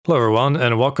Hello, everyone,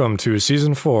 and welcome to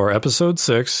Season 4, Episode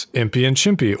 6, Impy and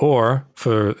Chimpy, or,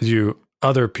 for you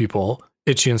other people,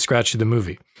 Itchy and Scratchy the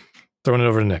movie. Throwing it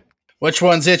over to Nick. Which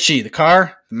one's itchy? The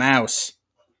car? The mouse?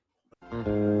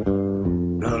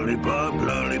 Lollipop,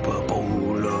 lollipop, oh,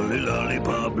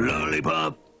 lollipop,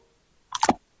 lollipop.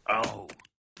 Oh.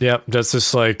 Yep, that's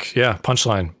just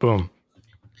punchline. Boom.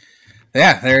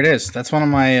 Yeah, there it is. That's one of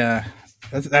my.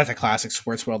 That's a classic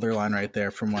Sports Welder line right there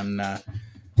from when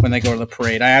they go to the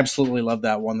parade. I absolutely love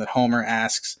that one that Homer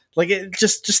asks.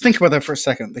 Just think about that for a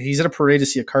second. He's at a parade to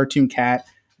see a cartoon cat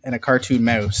and a cartoon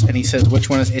mouse, and he says, "Which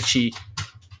one is itchy?"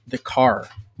 The car.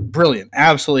 Brilliant,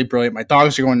 absolutely brilliant. My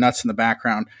dogs are going nuts in the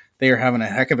background. They are having a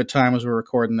heck of a time as we're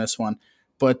recording this one.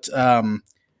 But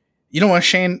you know what,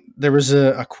 Shane? There was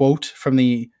a quote from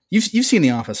the. You've seen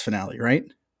the Office finale, right?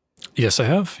 Yes, I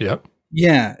have. Yep.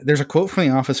 Yeah, there's a quote from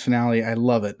the Office finale. I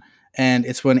love it. And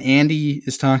it's when Andy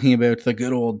is talking about the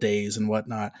good old days and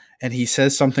whatnot. And he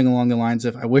says something along the lines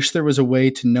of, "I wish there was a way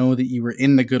to know that you were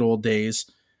in the good old days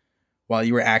while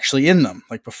you were actually in them,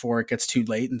 like before it gets too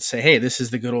late, and say, hey, this is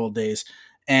the good old days."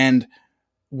 And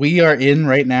we are in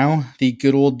right now the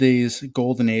good old days,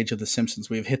 golden age of The Simpsons.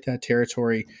 We have hit that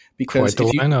territory because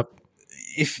Quite the lineup.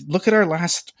 If look at our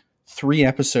last 3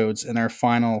 episodes and our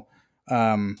final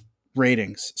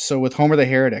ratings. So with Homer the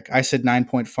Heretic, I said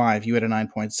 9.5. You had a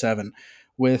 9.7.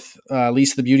 With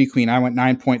Lisa the Beauty Queen, I went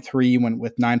 9.3. You went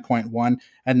with 9.1.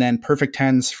 And then perfect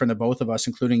 10s from the both of us,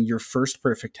 including your first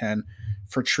perfect 10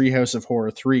 for Treehouse of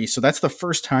Horror 3. So that's the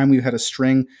first time we've had a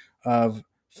string of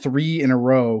 3 in a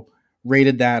row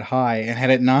rated that high. And had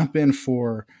it not been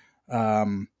for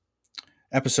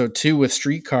episode 2 with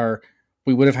Streetcar,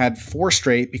 we would have had 4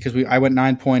 straight because I went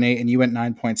 9.8 and you went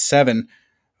 9.7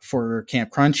 for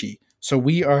Camp Crunchy. So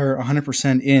we are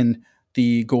 100% in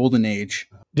the golden age.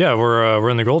 Yeah,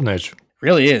 we're in the golden age.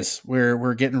 Really is.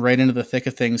 We're getting right into the thick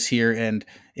of things here. And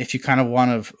if you kind of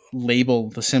want to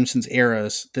label the Simpsons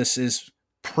eras, this is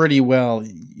pretty well,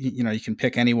 you know, you can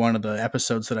pick any one of the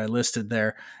episodes that I listed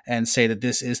there and say that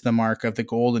this is the mark of the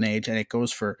golden age, and it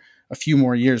goes for a few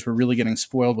more years. We're really getting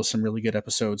spoiled with some really good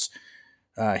episodes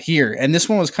here. And this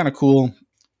one was kind of cool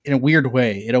in a weird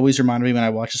way. It always reminded me when I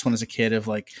watched this one as a kid of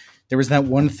like, there was that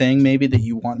one thing maybe that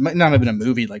you want, might not have been a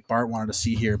movie like Bart wanted to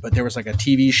see here, but there was like a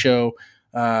TV show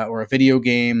or a video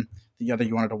game that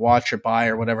you wanted to watch or buy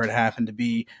or whatever it happened to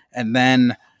be. And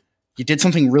then you did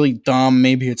something really dumb,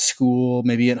 maybe at school,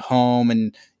 maybe at home,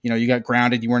 and you know, you got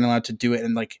grounded, you weren't allowed to do it.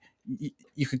 And like,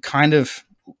 you could kind of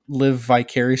live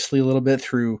vicariously a little bit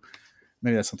through,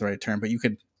 maybe that's not the right term, but you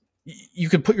could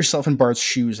put yourself in Bart's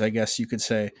shoes, I guess you could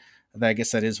say. I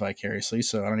guess that is vicariously,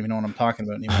 so I don't even know what I'm talking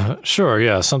about anymore. Sure,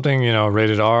 yeah. Something,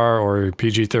 rated R or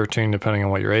PG-13, depending on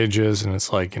what your age is. And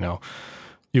it's like,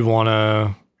 you want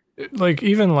to, like,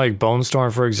 even like Bone Storm,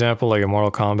 for example, like in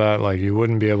Mortal Kombat, like you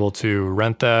wouldn't be able to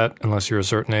rent that unless you're a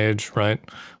certain age, right?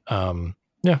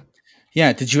 Yeah.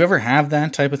 Yeah, did you ever have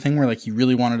that type of thing where like you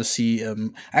really wanted to see?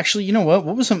 Actually, you know what?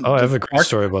 What was some? Oh, I have a great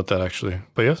story about that actually.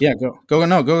 But yes. Yeah, go.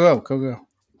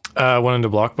 Went into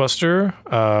Blockbuster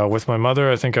with my mother.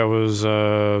 I think I was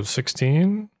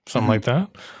 16, something like that.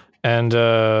 And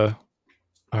or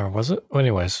was it? Well,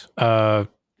 anyways, Team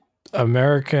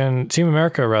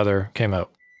America rather came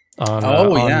out on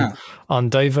on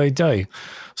DVD.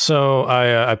 So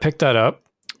I picked that up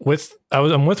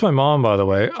I'm with my mom, by the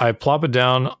way. I plop it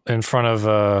down in front of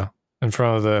the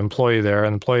employee there,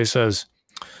 and the employee says,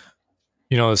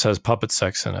 this has puppet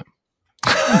sex in it.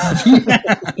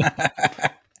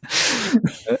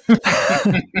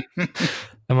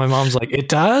 And my mom's like, it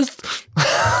does?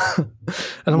 And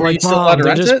I'm Were like, you still allowed to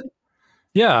rent it?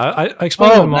 Yeah, I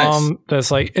explained to my mom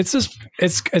that's like,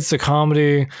 it's a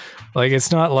comedy. Like, it's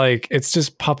not like, it's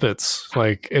just puppets.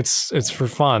 Like, it's for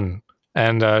fun.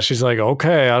 And she's like,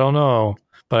 okay, I don't know.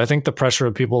 But I think the pressure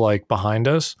of people like behind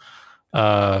us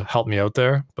helped me out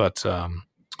there. But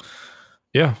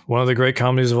yeah, one of the great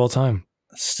comedies of all time.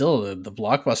 Still, the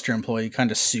Blockbuster employee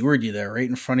kind of sewered you there right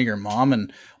in front of your mom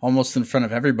and almost in front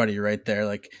of everybody right there.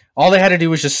 Like, all they had to do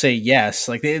was just say yes.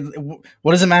 Like,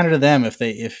 what does it matter to them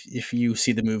if you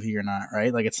see the movie or not,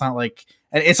 right? Like, it's not like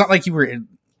you were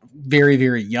very,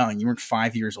 very young. You weren't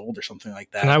 5 years old or something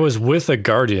like that. And I was with a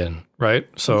guardian, right?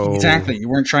 So exactly, you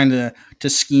weren't trying to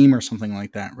scheme or something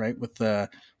like that, right? With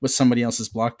somebody else's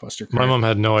Blockbuster card. My mom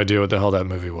had no idea what the hell that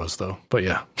movie was, though. But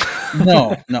yeah.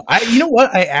 No. You know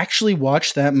what? I actually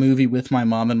watched that movie with my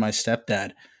mom and my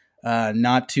stepdad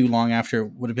not too long after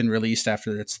it would have been released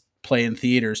after its play in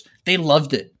theaters. They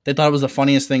loved it. They thought it was the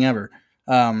funniest thing ever.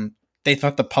 They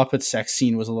thought the puppet sex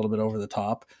scene was a little bit over the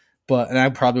top. And I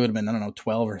probably would have been, I don't know,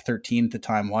 12 or 13 at the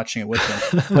time watching it with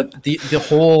them. But the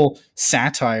whole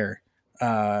satire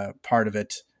part of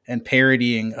it and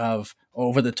parodying of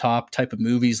over the top type of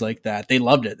movies like that. They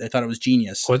loved it. They thought it was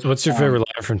genius. What's your favorite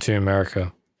line from Team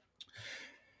America?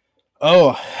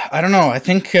 Oh, I don't know. I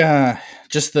think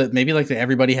just maybe like the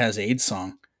 "Everybody Has AIDS"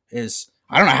 song is.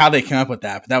 I don't know how they came up with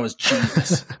that, but that was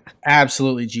genius.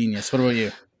 Absolutely genius. What about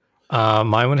you?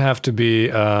 Mine would have to be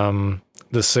the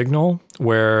signal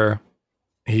where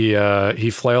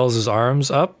he flails his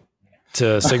arms up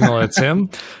to signal it's him,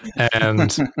 and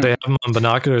they have him on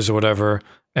binoculars or whatever.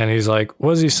 And he's like,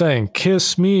 what is he saying?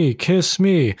 Kiss me,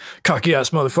 cocky ass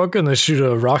motherfucker. And they shoot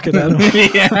a rocket at him.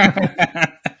 Yeah.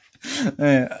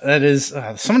 That is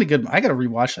so many good. I got to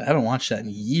rewatch that. I haven't watched that in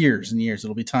years and years.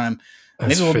 It'll be time.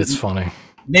 It's funny.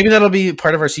 Maybe that'll be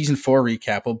part of our season 4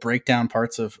 recap. We'll break down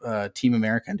parts of Team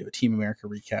America and do a Team America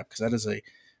recap because that is a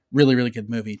really, really good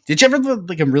movie. Did you ever look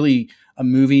like a movie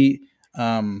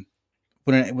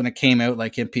when it came out,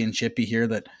 like Impy and Chippy here,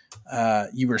 that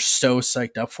you were so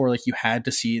psyched up for, like you had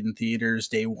to see it in theaters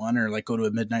day one or like go to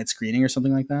a midnight screening or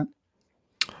something like that?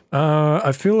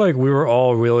 I feel like we were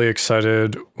all really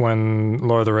excited when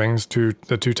Lord of the Rings,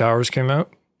 the Two Towers came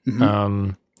out.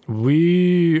 Mm-hmm.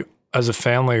 We, as a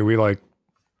family,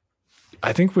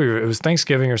 I think it was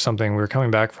Thanksgiving or something. We were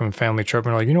coming back from a family trip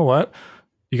and we're like, you know what?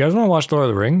 You guys want to watch Lord of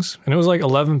the Rings? And it was like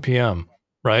 11 p.m.,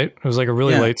 right? It was like a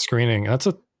really late screening. That's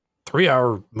a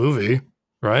 3-hour movie,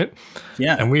 right?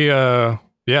 Yeah. And I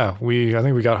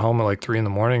think we got home at like 3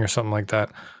 a.m. or something like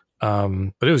that.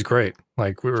 But it was great.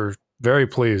 Like we were very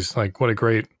pleased. Like what a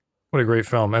great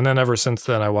film. And then ever since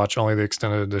then, I watch only the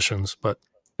extended editions. But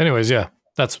anyways, yeah,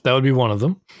 that would be one of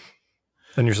them.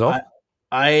 And yourself?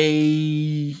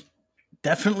 I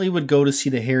definitely would go to see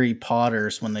the Harry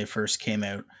Potters when they first came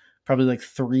out. Probably like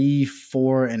 3,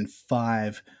 4, and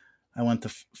 5. I went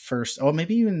the first. Oh,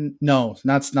 maybe even no,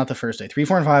 not the first day. 3,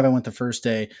 4, and 5. I went the first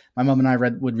day. My mom and I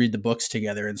would read the books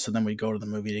together, and so then we'd go to the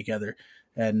movie together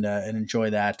and enjoy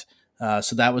that.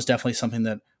 So that was definitely something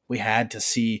that we had to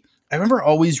see. I remember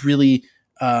always really.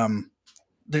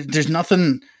 There's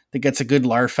nothing that gets a good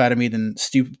larf out of me than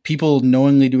people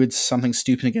knowingly doing something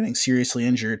stupid and getting seriously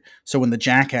injured. So when the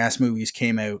Jackass movies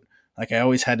came out, like I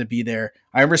always had to be there.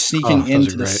 I remember sneaking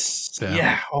into this.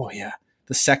 Yeah. Oh yeah.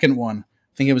 The second one,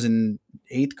 I think it was in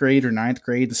 8th grade or 9th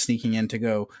grade, the sneaking in to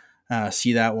go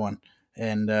see that one.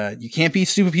 And you can't beat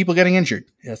stupid people getting injured.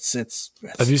 It's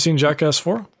Have you seen Jackass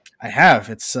 4? I have.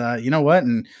 It's you know what?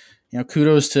 And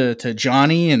kudos to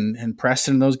Johnny and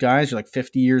Preston and those guys. You're like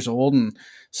 50 years old and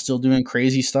still doing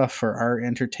crazy stuff for our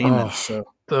entertainment.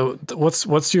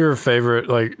 What's your favorite?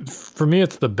 Like for me,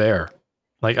 it's the bear.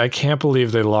 Like I can't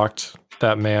believe they locked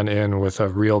that man in with a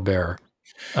real bear,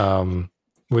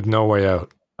 with no way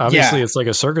out. Obviously, it's like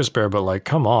a circus bear, but like,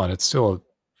 come on, it's still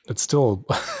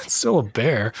a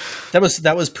bear. That was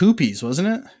Poopies, wasn't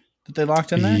it? That they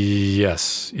locked in there.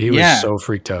 Yes, he was so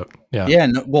freaked out. Yeah.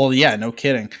 No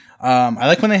kidding. I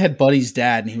like when they had Buddy's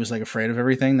dad and he was like afraid of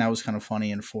everything. That was kind of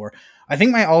funny in 4. I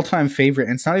think my all-time favorite,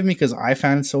 and it's not even because I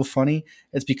found it so funny,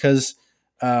 it's because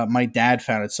my dad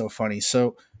found it so funny.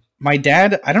 So my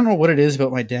dad, I don't know what it is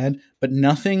about my dad, but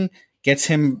nothing gets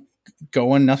him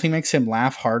going. Nothing makes him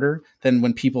laugh harder than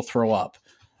when people throw up.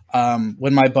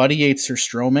 When my buddy ate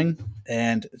surströmming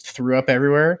and threw up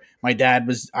everywhere, I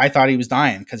thought he was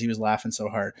dying because he was laughing so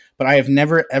hard. But I have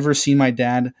never, ever seen my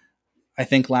dad, I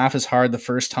think, laugh as hard the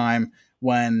first time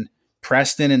when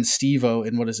Preston and Steve-O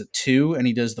in, 2, and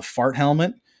he does the fart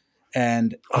helmet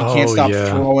and he can't stop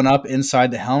throwing up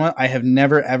inside the helmet. I have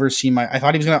never, ever seen I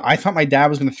thought my dad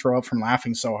was going to throw up from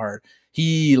laughing so hard.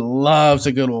 He loves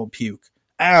a good old puke.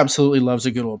 Absolutely loves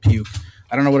a good old puke.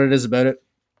 I don't know what it is about it,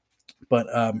 but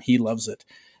he loves it.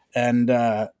 And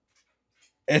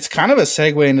it's kind of a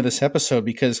segue into this episode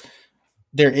because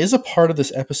there is a part of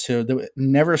this episode that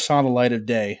never saw the light of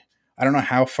day. I don't know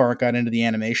how far it got into the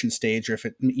animation stage or if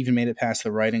it even made it past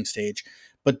the writing stage,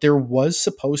 but there was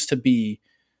supposed to be,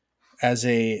 as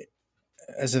a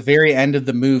very end of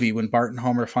the movie, when Bart and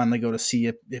Homer finally go to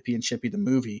see Ippy and Chippy the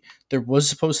movie, there was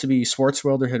supposed to be,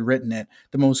 Swartzwelder had written it,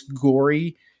 the most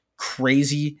gory,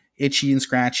 crazy, Itchy and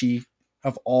Scratchy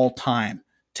of all time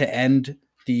to end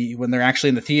when they're actually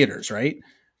in the theaters, right?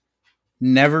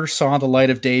 Never saw the light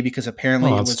of day because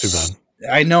apparently it was too bad.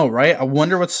 I know, right? I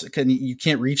wonder you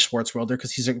can't reach Swartzwelder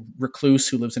because he's a recluse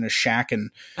who lives in a shack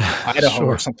in Idaho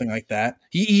or something like that.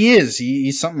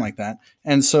 He's something like that.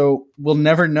 And so we'll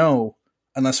never know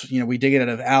unless, we dig it out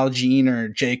of Al Jean or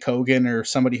Jay Kogan or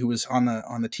somebody who was on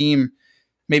the team.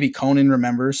 Maybe Conan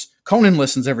remembers. Conan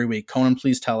listens every week. Conan,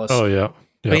 please tell us. Oh yeah.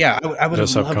 But yeah, I would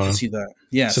love to see that.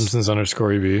 Yes. Simpsons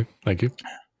 _EB. Thank you.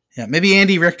 Yeah. Maybe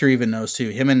Andy Richter even knows too.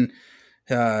 Him and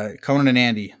Conan and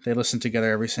Andy, they listen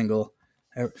together every single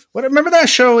What? Remember that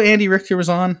show Andy Richter was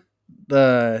on?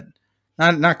 The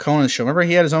not Conan's show. Remember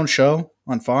he had his own show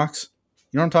on Fox.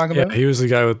 You know what I'm talking Yeah, about? he was the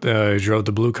guy with he drove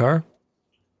the blue car.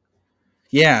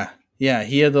 Yeah,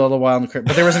 he had all the Wild and Crazy.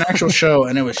 But there was an actual show,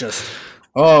 and it was just,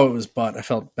 oh, it was butt. I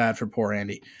felt bad for poor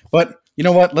Andy. But you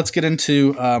know what? Let's get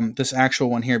into this actual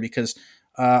one here because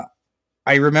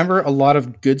I remember a lot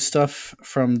of good stuff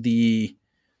from the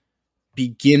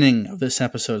beginning of this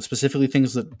episode, specifically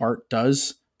things that Bart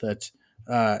does that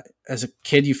as a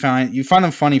kid you find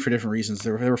them funny for different reasons.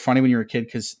 They were funny when you were a kid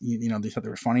because you know they thought they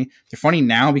were funny. They're funny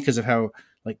now because of how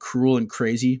like cruel and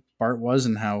crazy Bart was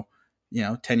and how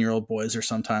 10-year-old boys are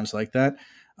sometimes like that.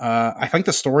 I think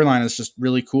the storyline is just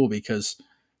really cool because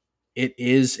it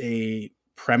is a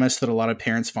premise that a lot of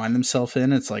parents find themselves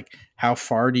in. It's like, how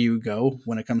far do you go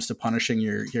when it comes to punishing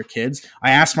your kids?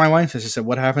 I asked my wife this. I said,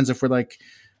 what happens if we're like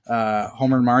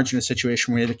Homer and Marge in a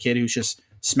situation where we have a kid who's just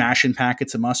smashing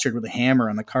packets of mustard with a hammer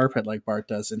on the carpet like Bart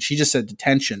does? And she just said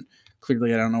detention.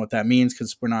 Clearly, I don't know what that means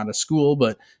because we're not a school,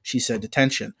 but she said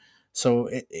detention. So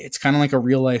it's kind of like a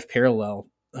real life parallel.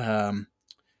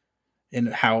 And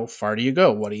how far do you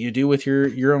go? What do you do with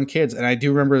your own kids? And I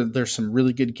do remember there's some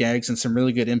really good gags and some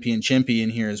really good Impy and Chimpy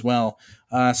in here as well.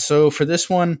 So for this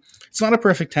one, it's not a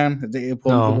perfect 10. It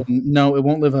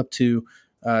won't live up to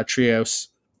Treehouse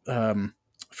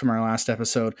from our last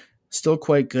episode. Still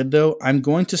quite good though. I'm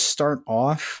going to start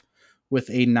off with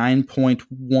a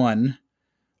 9.1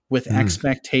 with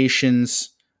expectations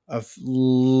of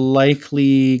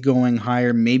likely going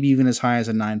higher, maybe even as high as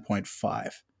a 9.5.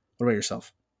 What about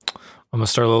yourself? I'm going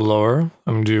to start a little lower.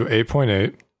 I'm going to do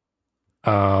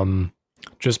 8.8.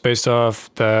 Just based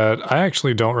off that, I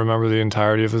actually don't remember the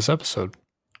entirety of this episode.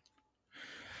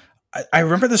 I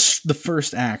remember the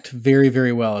first act very,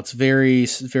 very well. It's very,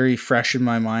 very fresh in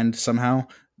my mind somehow.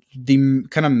 The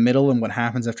kind of middle and what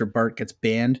happens after Bart gets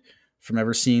banned from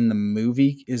ever seeing the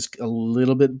movie is a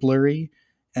little bit blurry.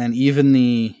 And even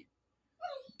the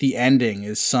ending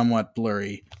is somewhat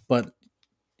blurry. But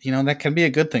that can be a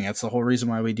good thing. That's the whole reason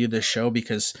why we do this show,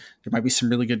 because there might be some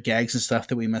really good gags and stuff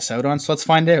that we miss out on. So let's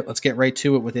find out. Let's get right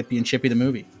to it with Ippy and Chippy the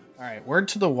movie. All right, word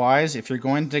to the wise, if you're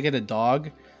going to get a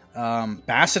dog,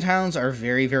 Basset Hounds are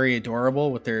very, very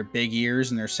adorable with their big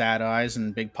ears and their sad eyes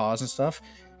and big paws and stuff.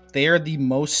 They are the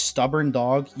most stubborn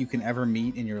dog you can ever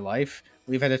meet in your life.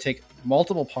 We've had to take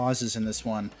multiple pauses in this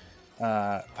one.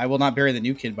 I will not bury the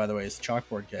new kid, by the way. It's the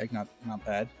chalkboard gag. Not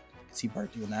bad. I can see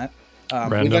Bart doing that.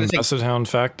 Random Basset Hound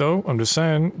fact, though. I'm just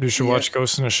saying, you should watch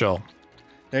Ghost in a Shell.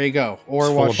 There you go.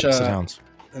 Or watch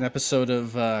an episode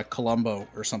of Columbo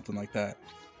or something like that.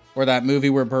 Or that movie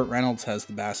where Burt Reynolds has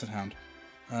the Basset Hound.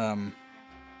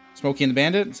 Smokey and the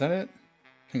Bandit? Is that it?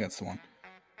 I think that's the one.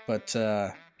 But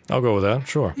I'll go with that,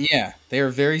 sure. Yeah, they are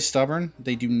very stubborn.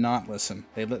 They do not listen.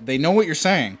 They know what you're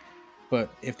saying,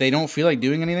 but if they don't feel like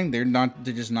doing anything, they're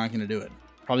just not going to do it.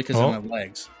 Probably because they don't have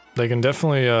legs. They can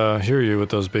definitely hear you with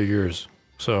those big ears.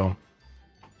 So,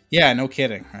 yeah, no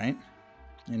kidding, right?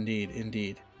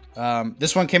 Indeed.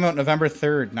 This one came out November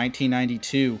 3rd,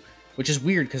 1992, which is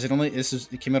weird because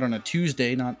it came out on a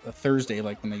Tuesday, not a Thursday,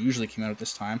 like when they usually came out at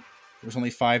this time. It was only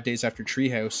 5 days after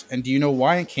Treehouse. And do you know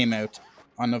why it came out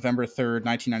on November 3rd,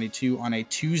 1992, on a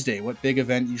Tuesday? What big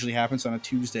event usually happens on a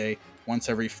Tuesday once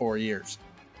every 4 years?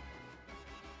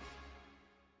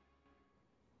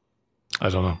 I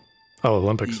don't know. Oh,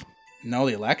 Olympics. No,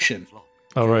 the election.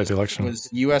 Oh, right, the election. It was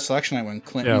U.S. election night when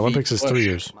Clinton. Yeah, Olympics is 3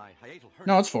 years.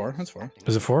 No, it's 4. That's 4.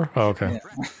 Is it 4? Oh, okay.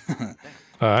 Yeah.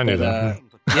 I knew that.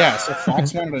 Yeah, so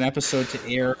Fox wanted an episode to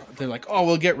air. They're like, oh,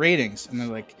 we'll get ratings. And they're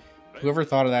like, whoever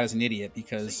thought of that is an idiot,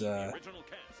 because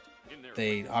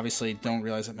they obviously don't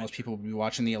realize that most people will be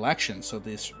watching the election. So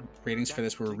these ratings for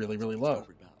this were really, really low.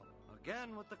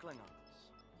 Again with the Klingons.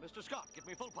 Mr. Scott, give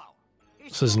me full power.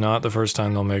 This is not the first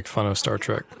time they'll make fun of Star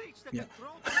Trek. Yeah.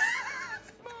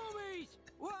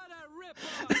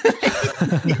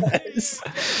 Yes.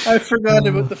 I forgot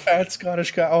about the fat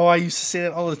Scottish guy. Oh, I used to say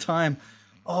that all the time.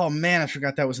 Oh man, I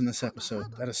forgot that was in this episode.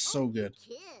 That is so good.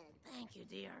 Thank you,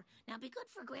 dear. Now be good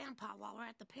for Grandpa while we're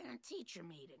at the parent-teacher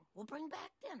meeting. We'll bring back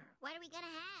dinner. What are we gonna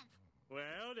have?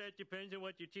 Well, that depends on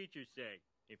what your teachers say.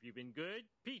 If you've been good,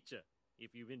 pizza.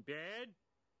 If you've been bad,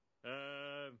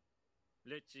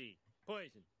 let's see,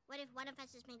 poison. What if one of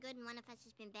us has been good and one of us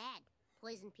has been bad?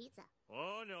 Poison pizza.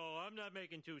 Oh, no, I'm not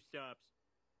making 2 stops.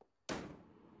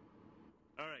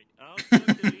 All right, I'll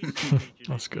talk to Lisa teacher That's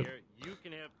this good. year. You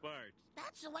can have Bart.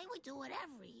 That's the way we do it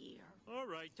every year. All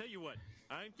right, tell you what.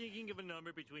 I'm thinking of a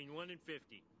number between 1 and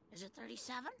 50. Is it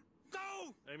 37?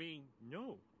 No! I mean,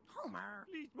 no. Homer.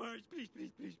 Please, Marge, please,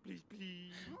 please, please, please,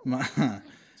 please.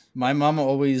 My mom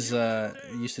always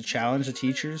used to challenge the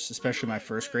teachers, especially my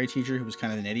first grade teacher, who was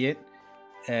kind of an idiot.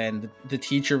 And the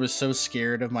teacher was so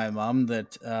scared of my mom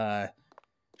that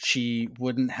she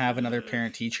wouldn't have another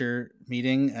parent-teacher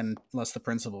meeting unless the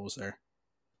principal was there.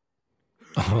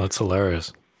 Oh, that's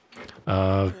hilarious.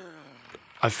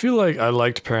 I feel like I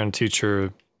liked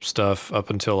parent-teacher stuff up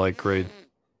until like grade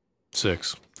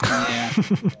 6. Yeah.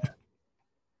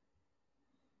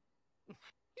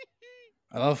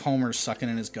 I love Homer sucking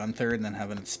in his Gunther and then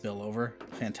having it spill over.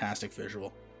 Fantastic visual.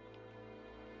 All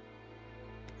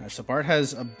right, so Bart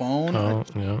has a bone. Oh,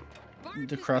 yeah.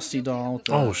 The Krusty doll.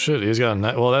 Oh shit, he's got a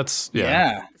net. Well, that's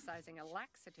Yeah. Synthesizing a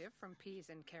laxative from peas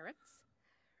and carrots,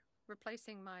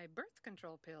 replacing my birth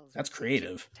control pills. That's with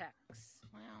creative. Tic-Tacs.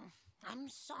 Well, I'm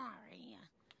sorry.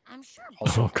 I'm sure.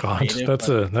 Also Oh god,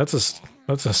 creative,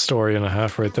 that's a story and a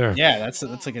half right there. Yeah, that's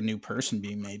like a new person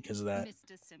being made because of that.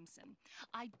 Mr. Simpson,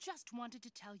 I just wanted to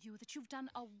tell you that you've done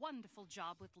a wonderful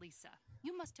job with Lisa.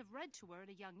 You must have read to her at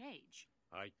a young age.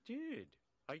 I did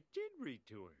read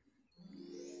to her.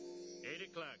 8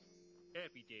 o'clock.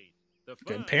 Happy days. The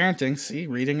Good fun parenting. See,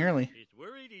 reading early. is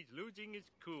worried he's losing his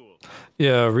cool.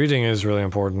 Yeah, reading is really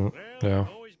important. Well, Yeah. I've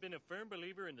always been a firm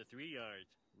believer in the 3 R's.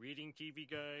 Reading TV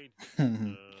guide,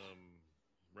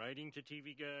 writing to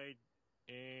TV guide,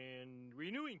 and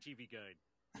renewing TV guide.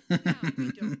 Now,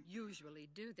 we don't usually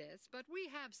do this, but we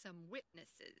have some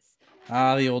witnesses.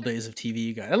 The old days of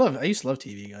TV Guide. I used to love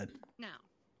TV Guide. Now,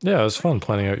 Yeah, it was fun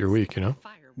planning out your week, you know?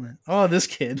 fireworks. Oh, this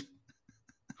kid.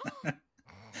 Over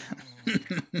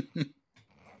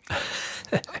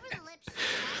the lips,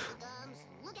 past the gums.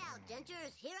 Look out,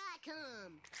 dentures, here I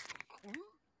come. Ew!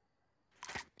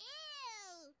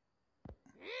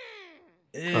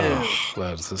 Ew. Oh,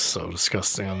 that is just so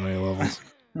disgusting on many levels.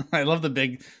 I love the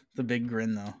big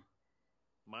grin though.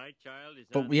 My child is.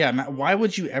 But yeah, Matt, why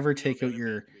would you ever take out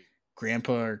your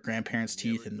grandpa or grandparents'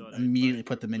 teeth and immediately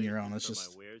put them in your own? It's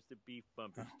just. Where's the beef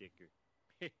bumper sticker?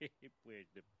 Where's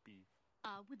the beef?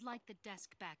 Would like the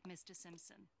desk back, Mr.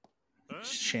 Simpson. Huh?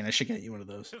 Shane, I should get you one of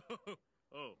those.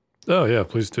 Oh, Oh yeah,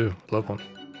 please do. Love one.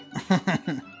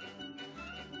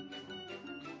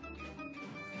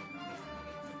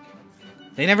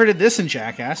 They never did this in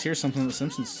Jackass. Here's something the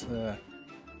Simpsons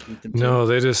beat them to. No,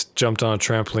 they just jumped on a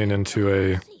trampoline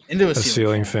into Into a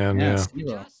ceiling fan. Yeah.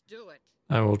 Steve-O. Just do it.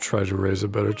 I will try to raise a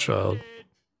better child.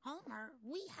 Homer,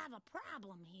 we have a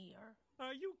problem here.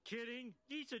 are you kidding?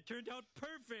 Lisa turned out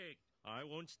perfect. I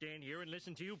won't stand here and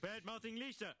listen to you bad-mouthing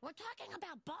Lisa. We're talking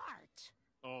about Bart.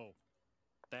 Oh,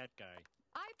 that guy.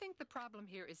 I think the problem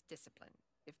here is discipline.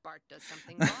 If Bart does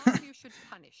something wrong, you should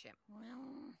punish him.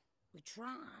 Well, we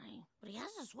try, but he has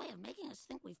this way of making us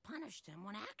think we've punished him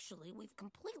when actually we've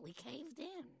completely caved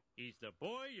in. He's the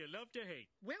boy you love to hate.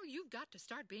 Well, you've got to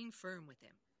start being firm with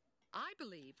him. I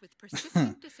believe with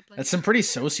persistent discipline. That's some pretty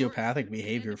sociopathic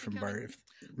behavior from Bart,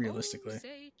 realistically.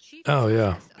 Oh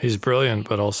yeah, he's brilliant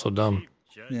but also dumb.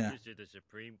 Chief Yeah. Justice of the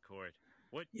Supreme Court.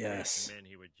 What Yes. great men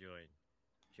he would join.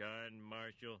 John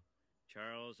Marshall,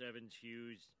 Charles Evans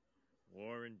Hughes,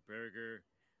 Warren Burger.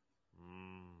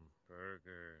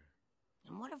 Burger.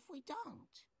 And what if we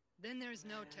don't? Then there's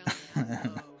no telling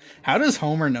how. How does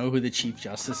Homer know who the Chief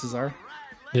Justices are?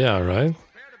 Yeah, right?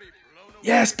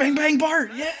 Yes, Bang Bang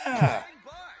Bart, yeah!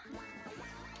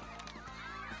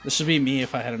 This should be me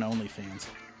if I had an OnlyFans.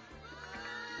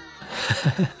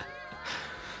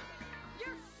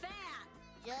 You're fat!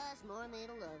 Just more made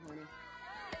of love, honey.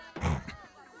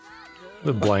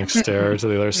 The blank stare to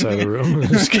the other side of the room.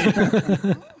 Just kidding.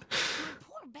 Poor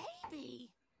baby.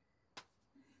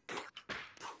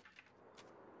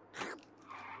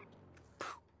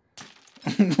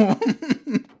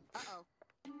 Uh-oh.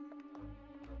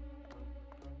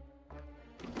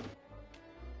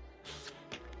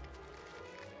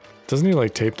 Doesn't he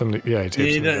like tape them? Yeah, he tapes them.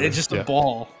 Together. It's just Yeah. a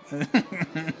ball. What?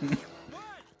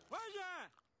 Where's that?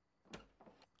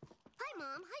 Hi,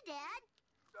 Mom. Hi, Dad.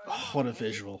 Oh, what a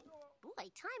visual.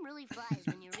 Boy, time really flies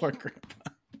when you're Poor reading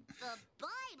Grandpa. the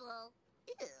Bible.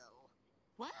 Ew.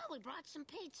 Well, we brought some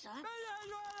pizza.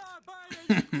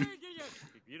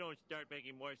 If you don't start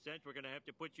making more sense, we're gonna have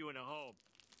to put you in a home.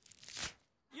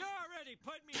 You already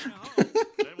put me in a home.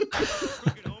 Then we'll put you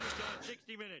crooked home until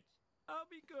 60 minutes. I'll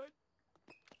be good.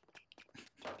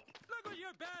 Look what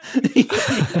you're bad at.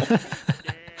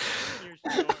 Damn, you're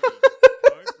sorry.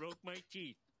 Bart broke my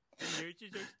teeth. The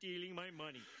nurses are stealing my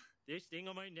money. This thing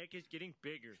on my neck is getting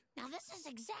bigger. Now, this is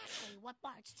exactly what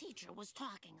Bart's teacher was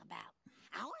talking about.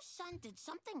 Our son did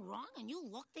something wrong and you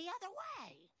looked the other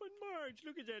way. But Marge,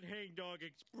 look at that hangdog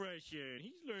expression.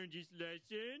 He's learned his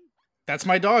lesson. That's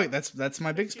my dog. That's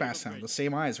my biggest pastime. The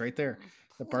same eyes right there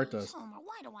that Bart does. Homer,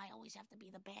 why do I always have to be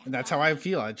the bad And that's guy? how I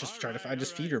feel. I just I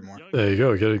just feed her more. There you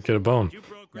go. Get a bone. You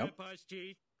broke Yep. Grandpa's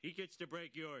teeth. He gets to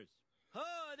break yours. Oh,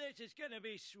 this is gonna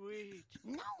be sweet.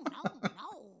 No.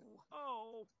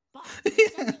 Oh. Bart, I'm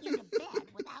sending you to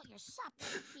bed without your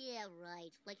supper. Yeah,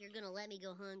 right. Like you're gonna let me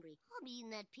go hungry. I'll be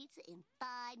eating that pizza in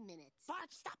 5 minutes.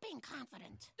 Bart, stop being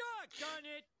confident. Doggone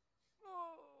it.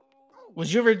 Oh.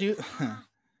 Would you ever do?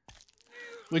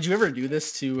 Would you ever do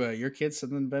this to your kids?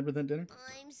 Send them to bed within dinner?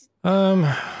 I'm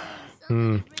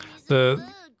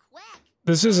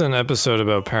This is an episode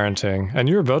about parenting, and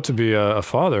you're about to be a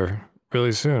father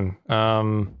really soon.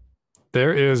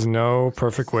 There is no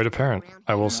perfect way to parent.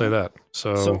 I will say that.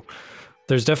 So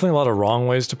there's definitely a lot of wrong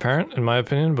ways to parent, in my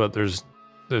opinion, but there's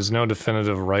no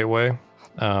definitive right way.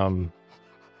 Do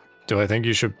I think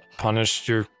you should punish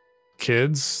your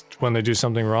kids when they do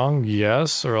something wrong?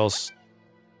 Yes, or else,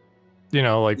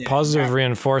 positive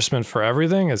reinforcement for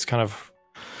everything. It's kind of,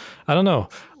 I don't know.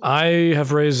 I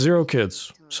have raised 0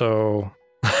 kids, so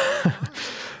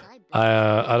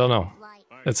I don't know.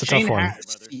 It's a tough one.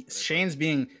 Shane's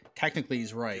being technically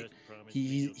he's right.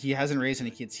 He hasn't raised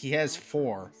any kids. He has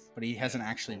 4, but he hasn't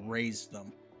actually raised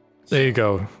them. There you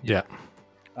go. Yeah.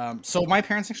 So my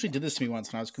parents actually did this to me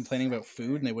once when I was complaining about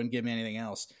food and they wouldn't give me anything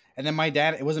else. And then my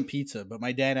dad, it wasn't pizza, but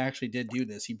my dad actually did do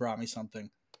this. He brought me something.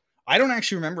 I don't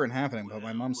actually remember it happening, but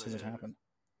my mom says it happened.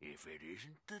 If it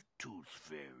isn't the Tooth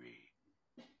Fairy.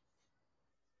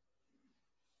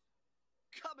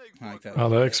 I like that. Oh,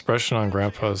 that expression on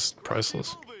Grandpa's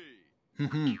priceless.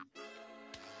 Mm-hmm.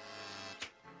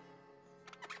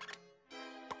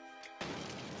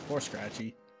 Poor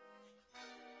Scratchy.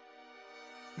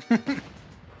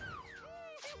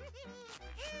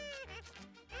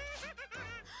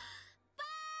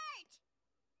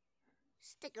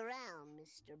 Stick around,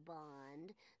 Mr.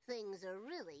 Bond. Things are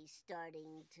really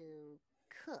starting to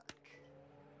cook.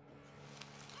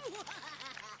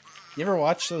 You ever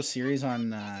watch those series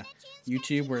on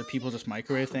YouTube where people just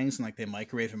microwave things and they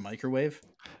microwave and microwave?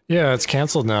 Yeah, it's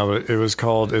canceled now, but it was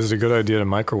called "Is it a good idea to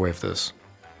microwave this?"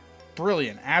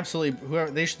 Brilliant,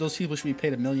 absolutely. Those people should be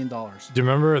paid $1 million. Do you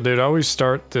remember they'd always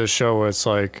start the show? It's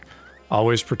like,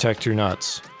 always protect your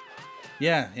nuts.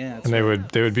 Yeah. And they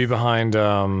would be behind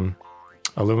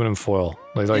aluminum foil.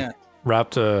 They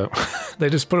wrapped they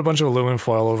just put a bunch of aluminum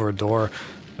foil over a door,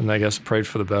 and I guess prayed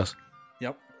for the best.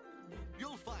 Yep.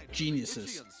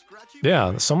 Geniuses.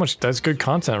 Yeah, so much. That's good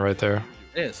content right there.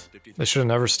 It is. They should have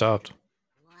never stopped.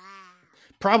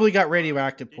 Probably got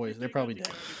radioactive poison. They're probably dead.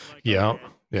 Yeah.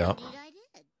 Yeah.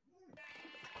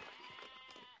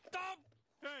 Stop!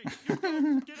 Hey, you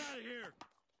folks, get out of here.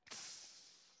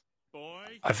 Boy.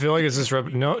 I feel like it's just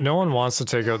no one wants to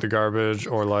take out the garbage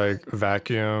or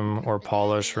vacuum or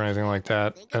polish or anything like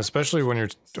that, especially when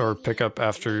or pick up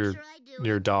after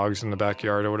your dog's in the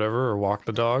backyard or whatever, or walk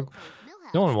the dog.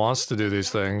 No one wants to do these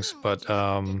things, but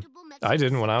I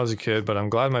didn't when I was a kid. But I'm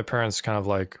glad my parents kind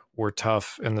of were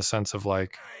tough in the sense of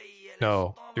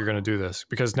no, you're gonna do this,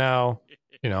 because now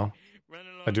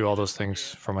I do all those things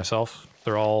for myself.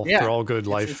 They're all good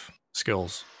life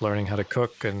skills, learning how to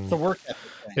cook and the work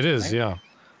ethic thing, it is, right? yeah.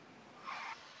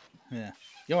 Yeah.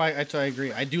 Yo, I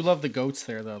agree. I do love the goats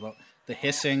there, though. The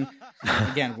hissing.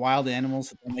 Again, wild animals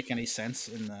that don't make any sense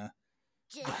in the...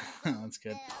 That's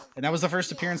good. And that was the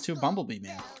first appearance to a Bumblebee,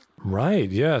 man. Right,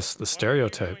 yes, the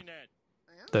stereotype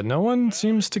that no one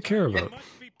seems to care about.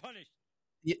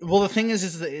 Yeah, well, the thing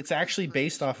is that it's actually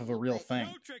based off of a real thing.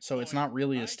 So it's not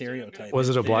really a stereotype. Was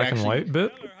it a black and white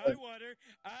bit?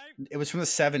 It was from the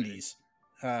 70s.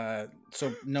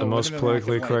 So no, the most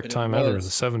politically correct time ever, the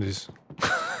 70s.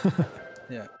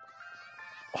 Yeah.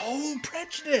 Oh,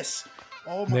 Prejudice!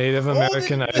 Oh, Native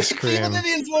American ice cream.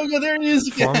 Indians logo, there it is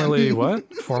again. Formerly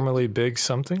what? Formerly Big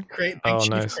something? Big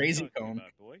nice. Crazy Cone.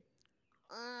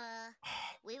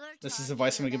 This is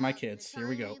advice I'm gonna give my kids. Here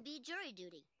we go.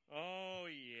 Oh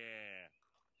yeah.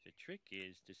 The trick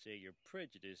is to say you're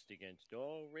prejudiced against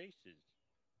all races.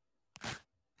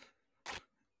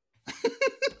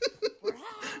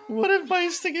 What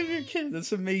advice to give your kid?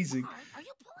 That's amazing. Are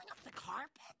you pulling up the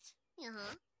carpet?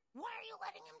 Uh-huh. Why are you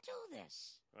letting him do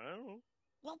this? I don't know.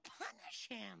 Well, punish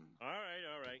him. All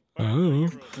right. Oh.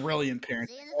 Brilliant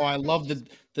parent. Oh, I love the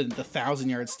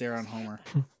 1,000-yard stare on Homer.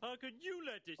 How could you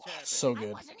let this happen? So good.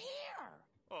 I wasn't here.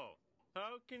 Oh,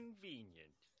 how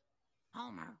convenient.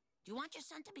 Homer, do you want your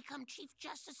son to become Chief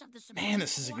Justice of the Supreme Man,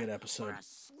 this is a Court, good episode. or a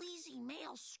sleazy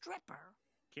male stripper?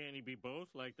 Can he be both,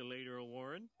 like the late Earl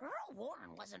Warren? Earl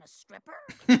Warren wasn't a stripper.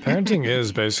 Parenting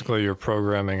is basically you're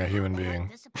programming a human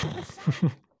being.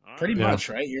 All Pretty Yeah. much,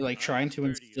 right? You're like trying to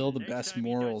instill the best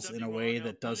morals in a way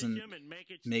that doesn't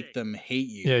make them hate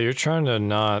you. Yeah, you're trying to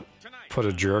not put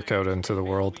a jerk out into the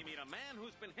world.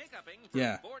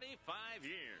 Yeah. 45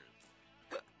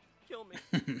 years. Kill me.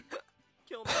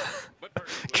 Kill me. But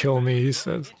first, Kill me, he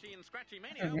says. Itchy and Scratchy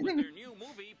Mania with their new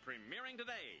movie premiering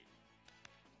today.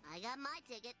 I got my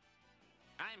ticket.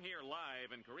 I'm here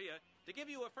live in Korea to give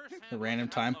you a first-hand The random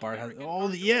look at time how Bart has. American Oh,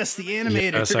 cartoon yes, the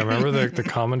animation- animator. Yes, I remember the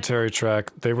commentary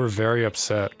track. They were very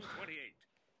upset. 1928.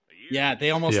 A year Yeah,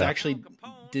 they almost Yeah. actually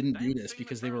Al Capone didn't do this dancing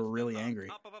because the they were girls really on angry.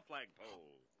 top of a flagpole.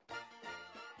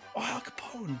 Oh, Al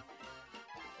Capone.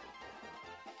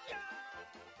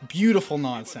 Beautiful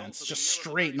nonsense. Just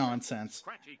straight nonsense.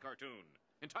 Scratchy cartoon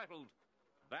entitled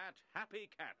That Happy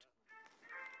Cat.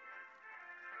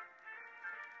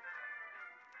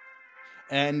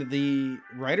 And the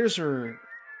writers are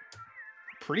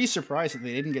pretty surprised that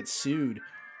they didn't get sued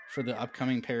for the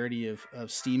upcoming parody of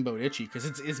Steamboat Itchy, because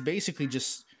it's basically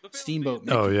just Steamboat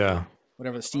Mickey. Oh, yeah.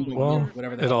 Whatever the Steamboat, Well,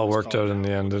 whatever the it hell all was worked called. out in the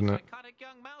end, didn't it? Psychotic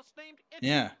young mouse named Itchy.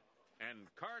 Yeah, And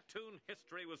cartoon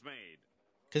history was made.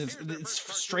 because it's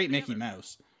straight Mickey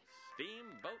Mouse.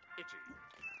 Steamboat Itchy.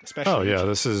 Especially Oh, yeah,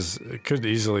 Itchy. it could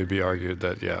easily be argued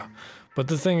that, yeah. But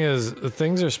the thing is, the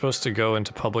things are supposed to go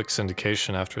into public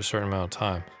syndication after a certain amount of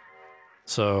time.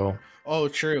 So, Oh,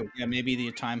 true. Yeah, maybe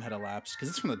the time had elapsed because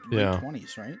it's from the Yeah. late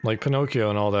 20s, right? like Pinocchio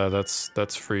and all that,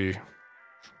 that's free.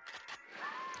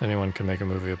 Anyone can make a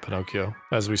movie of Pinocchio,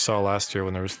 as we saw last year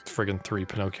when there was friggin' 3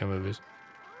 Pinocchio movies.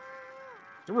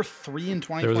 There were 3 in There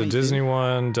 2022. was a Disney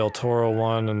one, Del Toro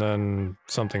one, and then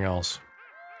something else.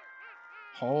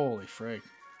 Holy frig!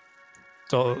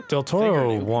 Del Toro they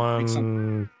would make won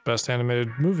some- Best Animated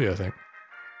Movie, I think.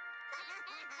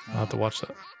 I'll have to watch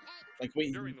that. Like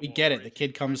we get it. The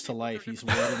kid comes to life. He's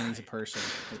weird and he's a person.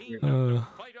 Like, we're-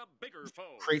 Fight a bigger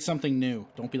foe. create something new.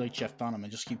 Don't be like Jeff Dunham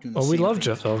and just keep doing the Oh, we same love thing.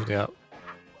 Jeff, though, yeah.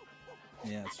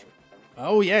 Yeah, that's true.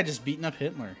 Oh yeah, just beating up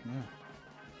Hitler. Yeah.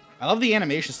 I love the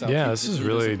animation stuff. Yeah, too, this 'cause is it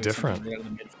really does look like something different. right out of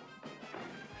the mid-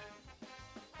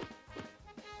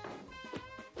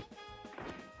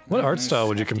 What art Nice style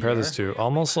would you compare this FDR. to?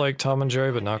 Almost like Tom and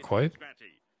Jerry, but not quite?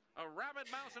 Scratchy, a rabid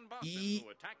mouse in Boston who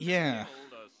attacked yeah. and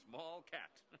killed a small cat.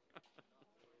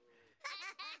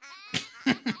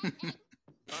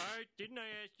 Art, didn't I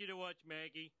ask you to watch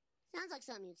Maggie? Sounds like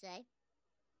something you'd say.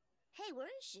 Hey, where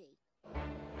is she?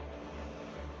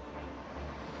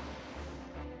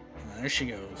 There she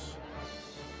goes.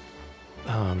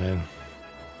 Oh, man.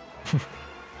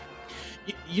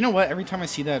 You know what? Every time I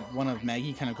see that one of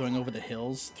Maggie kind of going over the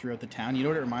hills throughout the town, you know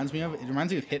what it reminds me of? It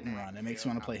reminds me of Hit and Run. It makes me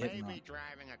want to play Hit and Run.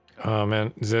 Oh,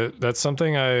 man. That's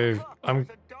something I'm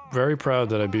very proud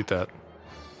that I beat that.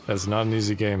 That's not an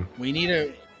easy game. We need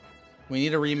a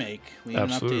remake. We need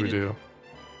Absolutely, we an updated. do.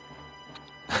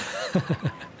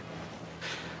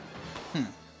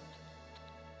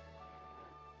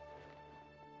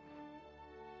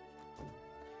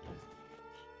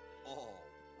 All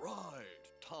right,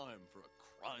 time for a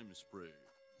crime spree.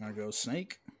 Wanna go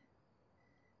Snake?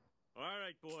 All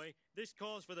right, boy. This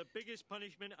calls for the biggest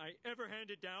punishment I ever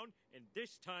handed down, and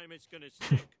this time it's gonna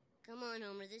stick. Come on,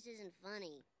 Homer, this isn't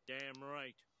funny. Damn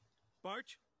right.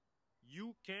 Bart,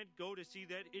 you can't go to see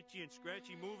that Itchy and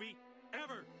Scratchy movie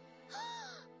ever.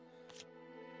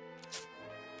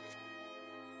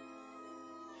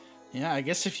 Yeah, I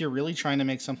guess if you're really trying to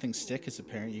make something stick as a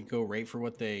parent, you go right for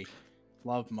what they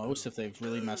love most. If they've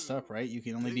really messed up, right? You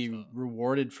can only be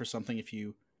rewarded for something if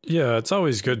you. Yeah, it's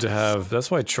always good to have.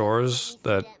 That's why chores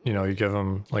that, you give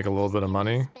them like a little bit of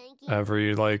money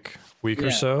every like week or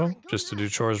Yeah. so just to do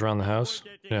chores around the house.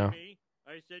 Point that thing Yeah. at me.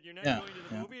 I said you're not Yeah, going to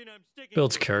the yeah. movie, and I'm sticking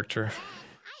Builds to it. character.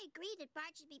 I agree that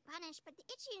Bart should be punished, but the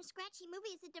Itchy and Scratchy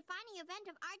movie is the defining event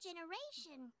of our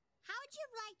generation. How would you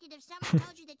have liked it if someone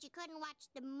told you that you couldn't watch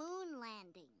the moon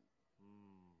landing?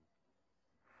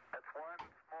 That's one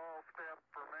small step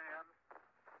for man,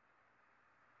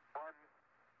 one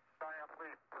giant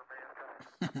leap for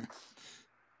mankind.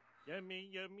 Yummy,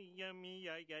 yummy, yummy.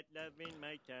 I got love in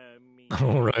my tummy.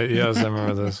 All right. Yes, I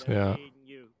remember this. Yeah. Loving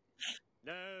you.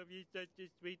 Love is such a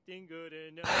sweet thing, good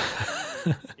enough.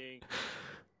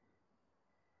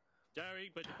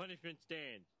 Sorry, but the punishment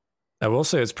stands. I will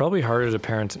say it's probably harder to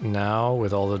parent now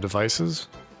with all the devices.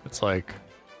 It's like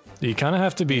you kind of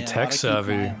have to be Yeah, a lot tech of keep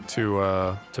savvy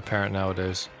eye to parent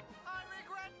nowadays.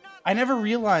 I never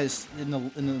realized in the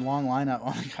long lineup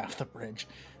on the guy off the bridge,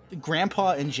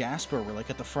 Grandpa and Jasper were like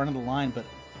at the front of the line, but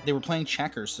they were playing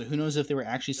checkers. So who knows if they were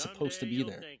actually supposed to Someday be you'll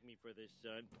there? thank me for this,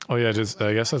 son. Oh yeah,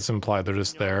 I guess that's implied. They're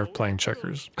just there playing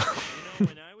checkers. When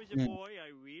I was a Yeah. boy, I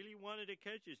really wanted a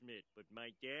catcher's mitt, but my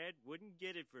dad wouldn't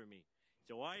get it for me.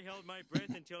 So I held my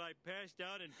breath until I passed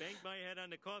out and banged my head on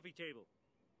the coffee table.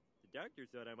 The doctor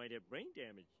thought I might have brain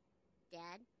damage.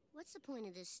 Dad, what's the point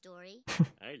of this story?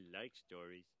 I like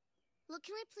stories. Look,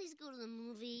 can I please go to the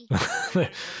movie?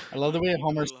 I love the way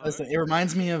Homer says that. It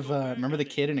reminds me of remember the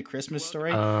kid in A Christmas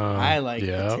Story? I like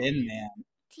the Tin Man.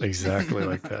 Exactly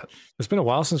like that. It's been a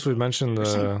while since we mentioned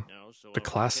the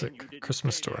classic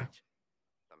Christmas Story.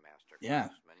 Yeah,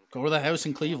 go to the house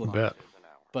in Cleveland. Bet.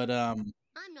 But I'm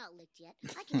not licked yet.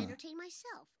 I can entertain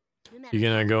myself. You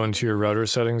gonna go into your router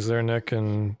settings there, Nick,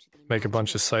 and make a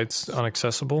bunch of sites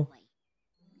unaccessible?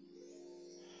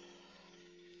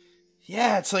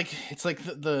 yeah, it's like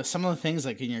the some of the things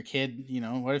like in your kid. You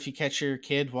know, what if you catch your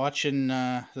kid watching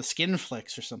the Skin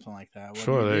Flicks or something like that? What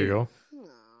Sure, there you go.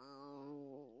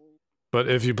 But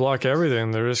if you block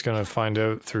everything, they're just gonna find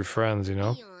out through friends, you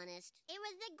know?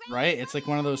 Right? It's like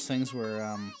one of those things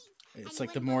where it's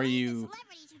like the more you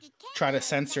try to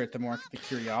censor it, the more the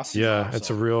curiosity. Yeah, it's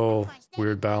a real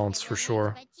weird balance for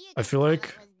sure. I feel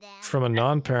like from a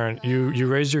non-parent, you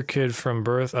raise your kid from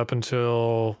birth up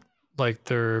until like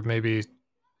they're maybe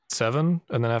 7,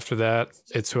 and then after that,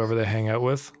 it's whoever they hang out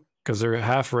with, because they're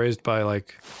half raised by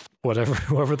like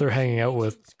whoever they're hanging out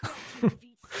with.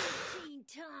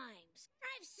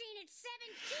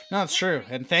 No, it's true.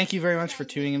 And thank you very much for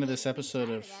tuning into this episode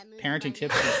of Parenting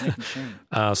Tips with Nick and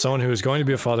Shane. Someone who is going to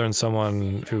be a father and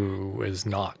someone who is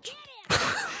not.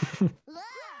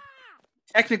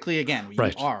 Technically, again, you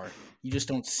Right. are. You just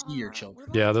don't see your children.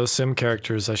 Yeah, those sim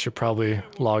characters, I should probably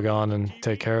log on and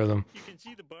take care of them. You can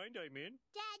see the bind I'm in.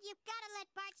 Dad, you've got to let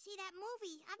Bart see that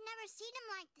movie. I've never seen him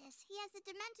like this. He has the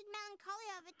demented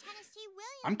melancholia of a Tennessee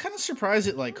Williams. I'm kind of surprised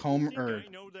at like Homer or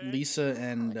Lisa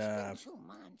and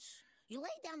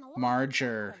Marge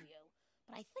are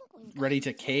ready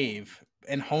to cave,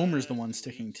 and Homer's the one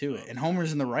sticking to it. And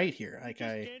Homer's in the right here. Like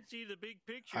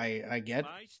I get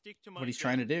what he's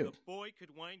trying to do. The boy could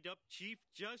wind up Chief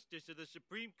Justice of the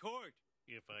Supreme Court.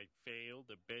 If I fail,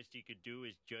 the best he could do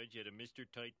is judge at a Mr.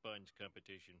 Tight Buns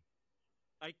competition.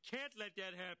 I can't let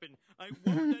that happen. I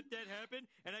won't let that happen,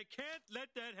 and I can't let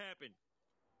that happen.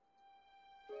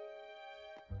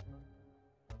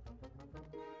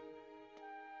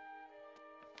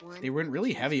 They went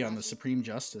really heavy on the Supreme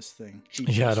Justice thing.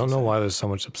 Yeah, I don't know why there's so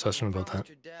much obsession about that.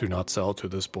 Do not sell to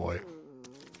this boy.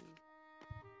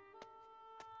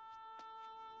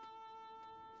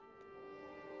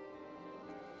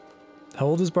 How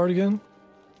old is Bart again?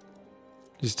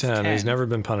 He's 10. He's never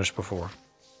been punished before.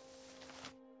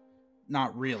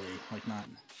 Not really. Like, not.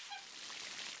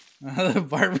 The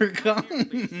barber come.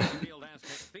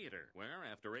 Theater, where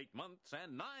after 8 months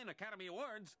and 9 Academy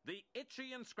Awards, the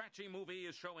Itchy and Scratchy movie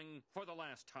is showing for the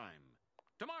last time.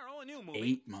 Tomorrow, a new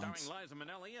movie starring Liza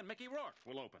Minnelli and Mickey Rourke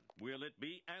will open. Will it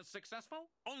be as successful?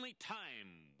 Only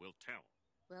time will tell.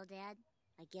 Well, Dad,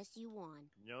 I guess you won.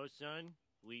 No, son,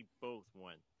 we both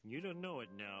won. You don't know it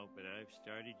now, but I've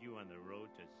started you on the road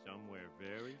to somewhere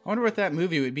very... I wonder what that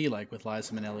movie would be like with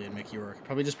Liza Minnelli and Mickey Rourke.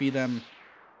 Probably just be them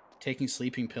taking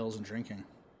sleeping pills and drinking.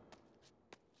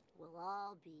 We'll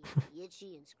all be the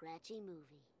Itchy and Scratchy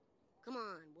movie. Come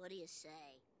on, what do you say?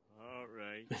 All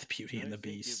right. With Beauty and the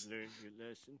Beast. You've learned your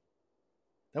lesson.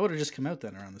 That would have just come out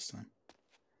then around this time.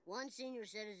 1 senior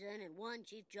citizen and 1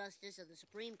 Chief Justice of the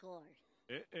Supreme Court.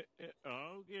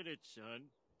 I'll get it, son.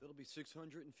 That'll be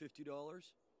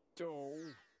 $650. Oh.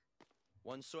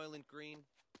 1 Soylent Green.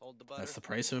 Hold the butter. That's the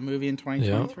price of a movie in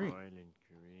 2023. Yeah. Soylent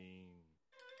Green.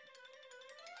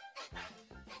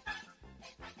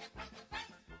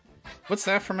 What's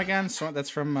that from again? So that's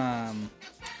from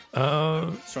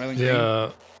Soylent Green.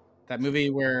 Yeah. That movie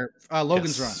where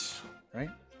Logan's Run, right?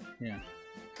 Yeah.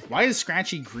 Why is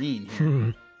Scratchy green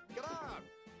here?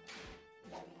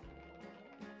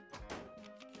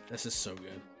 This is so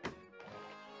good.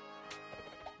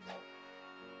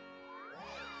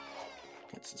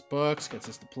 Gets his books, gets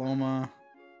his diploma,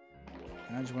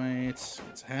 graduates,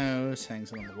 gets a house,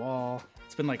 hangs it on the wall.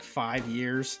 It's been like 5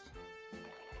 years.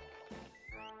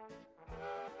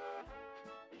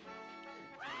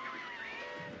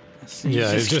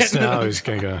 Yeah, just now he's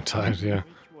gonna get tired, yeah.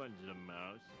 Which one's the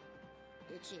mouse?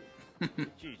 Itchy.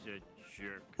 She's a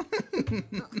jerk.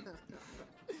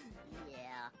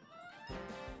 Yeah.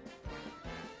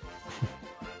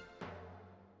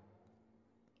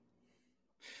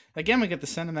 Again, we get the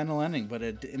sentimental ending, but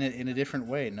in a different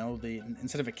way. No,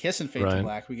 instead of a kiss and Fade to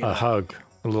Black, we get a hug,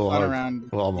 a little hug,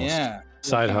 well, almost. Yeah,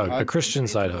 side hug, a Christian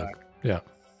side hug. Yeah.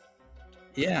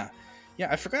 Yeah.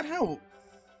 I forgot how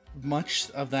much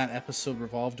of that episode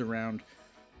revolved around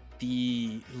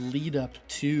the lead up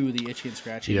to the Itchy and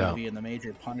Scratchy movie and the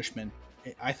major punishment.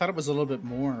 I thought it was a little bit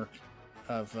more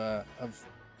of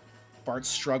Bart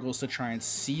struggles to try and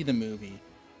see the movie,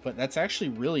 but that's actually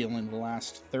really only the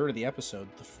last third of the episode.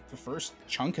 The first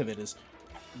chunk of it is,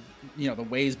 the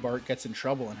ways Bart gets in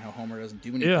trouble and how Homer doesn't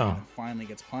do anything and finally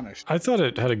gets punished. I thought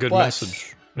it had a good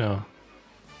message. Yeah.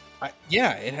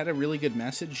 It had a really good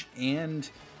message, and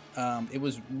it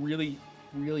was really,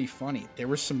 really funny. There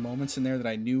were some moments in there that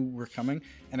I knew were coming,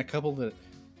 and a couple that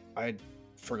I'd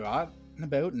forgotten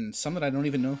about, and some that I don't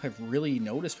even know if I've really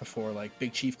noticed before, like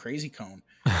Big Chief Crazy Cone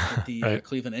with the right.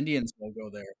 Cleveland Indians logo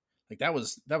there. Like that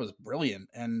was brilliant,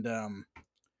 and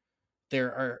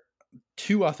there are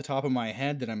two off the top of my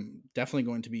head that I'm definitely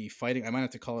going to be fighting. I might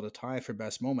have to call it a tie for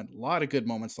best moment. A lot of good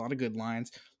moments, a lot of good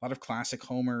lines, a lot of classic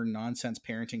Homer nonsense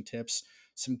parenting tips,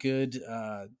 some good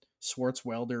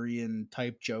Swartzwelderian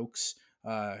type jokes,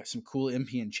 some cool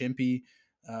Impy and Chimpy.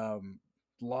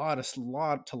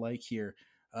 Lot to like here.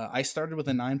 I started with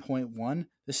a 9.1.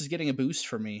 This is getting a boost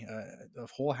for me. A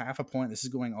whole half a point. This is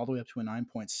going all the way up to a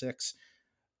 9.6.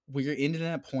 We're into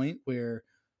that point where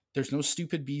there's no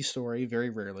stupid B story, very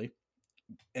rarely,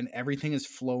 and everything is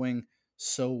flowing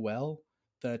so well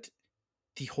that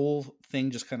the whole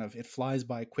thing just kind of, it flies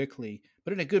by quickly,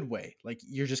 but in a good way. Like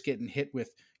you're just getting hit with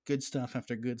good stuff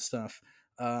after good stuff.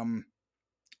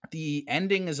 The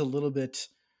ending is a little bit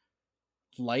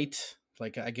light.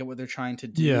 Like I get what they're trying to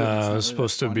do. Yeah, it's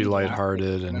supposed to be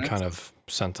lighthearted and kind of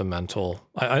sentimental.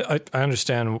 I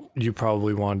understand you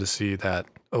probably wanted to see that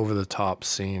over the top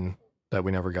scene that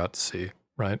we never got to see,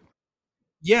 right?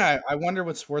 Yeah, I wonder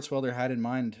what Swartzwelder had in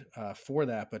mind for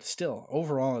that, but still,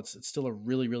 overall, it's still a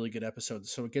really, really good episode.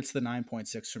 So it gets the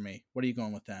 9.6 for me. What are you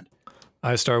going with then?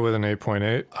 I start with an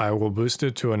 8.8. I will boost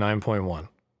it to a 9.1.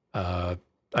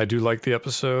 I do like the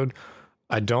episode.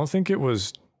 I don't think it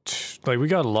was we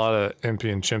got a lot of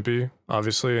Impy and Chimpy,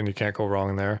 obviously, and you can't go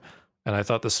wrong there. And I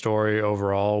thought the story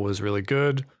overall was really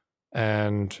good,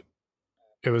 and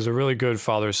it was a really good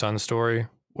father-son story,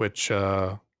 which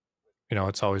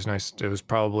it's always nice. It was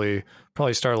probably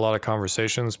started a lot of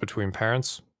conversations between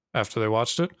parents after they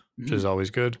watched it, which is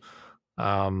always good.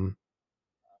 But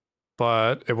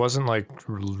it wasn't like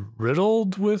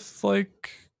riddled with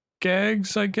like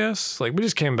gags, I guess. Like we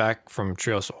just came back from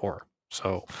Trios of Horror,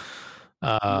 so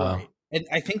right. And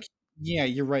I think, yeah,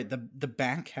 you're right. The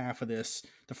back half of this,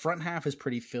 the front half is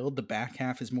pretty filled. The back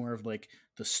half is more of like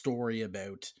the story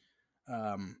about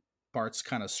Bart's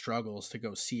kind of struggles to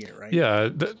go see it, right? Yeah,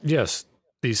 yes.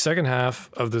 The second half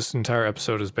of this entire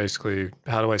episode is basically,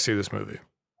 how do I see this movie?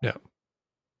 Yeah.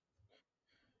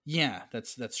 Yeah,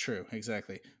 that's true,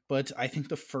 exactly. But I think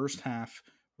the first half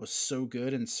was so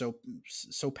good and so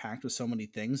packed with so many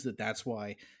things that's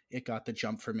why it got the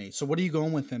jump for me. So what are you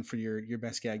going with then for your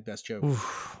best gag, best joke?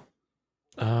 Oof.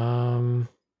 I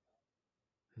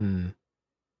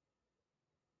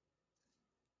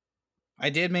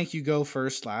did make you go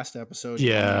first last episode.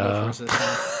 Yeah.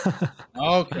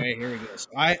 Okay, here we go. So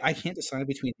I can't decide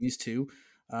between these two.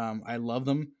 I love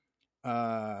them.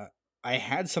 I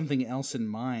had something else in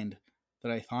mind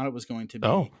that I thought it was going to be.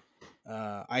 Oh.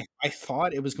 I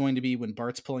thought it was going to be when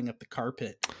Bart's pulling up the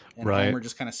carpet and Homer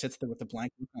just kind of sits there with the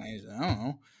blanket. I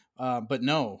don't know. But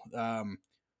no.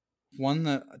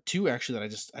 Two actually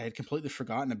that I had completely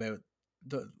forgotten about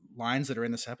the lines that are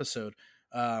in this episode.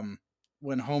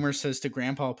 When Homer says to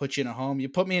Grandpa, "I'll put you in a home," you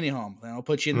put me in a home, and I'll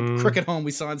put you in the crooked home we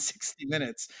saw in 60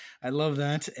 Minutes. I love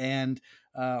that. And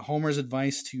Homer's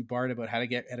advice to Bart about how to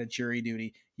get out of jury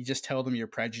duty: you just tell them you're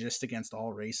prejudiced against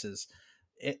all races.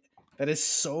 It's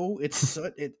so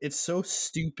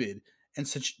stupid and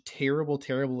such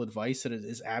terrible advice that it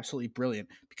is absolutely brilliant.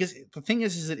 Because the thing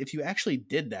is that if you actually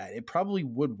did that, it probably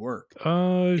would work.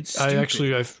 I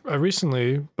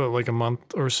recently, but like a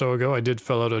month or so ago, I did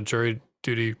fill out a jury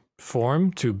duty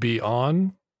form to be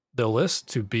on the list,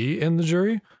 to be in the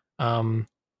jury. And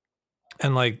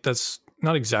like, that's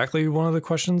not exactly one of the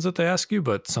questions that they ask you,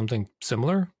 but something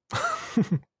similar.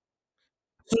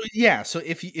 So yeah, so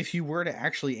if you were to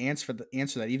actually answer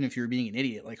that, even if you were being an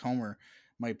idiot like Homer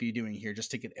might be doing here,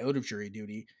 just to get out of jury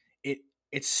duty,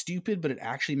 it's stupid, but it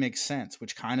actually makes sense,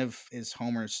 which kind of is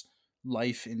Homer's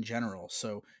life in general.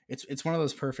 So it's one of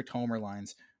those perfect Homer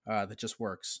lines that just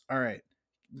works. All right,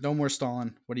 no more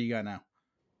stalling. What do you got now?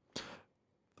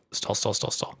 Stall.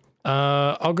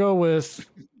 I'll go with.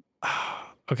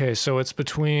 Okay, so it's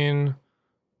between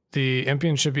the Impy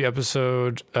and Chimpy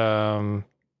episode.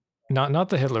 Not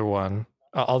the Hitler one,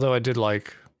 although I did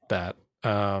like that.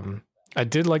 I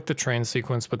did like the train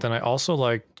sequence, but then I also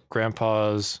liked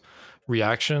Grandpa's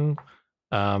reaction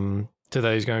to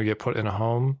that he's going to get put in a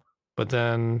home. But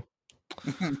then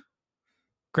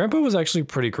Grandpa was actually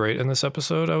pretty great in this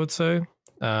episode, I would say.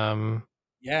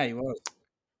 Yeah, he was.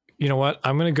 You know what?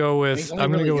 I'm gonna go with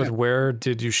where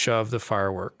did you shove the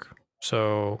firework?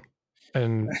 So,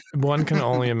 and one can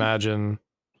only imagine.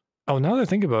 Oh, now that I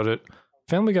think about it,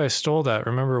 Family Guy stole that.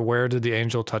 Remember, where did the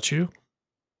angel touch you?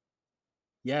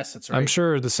 Yes, that's right. I'm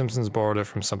sure The Simpsons borrowed it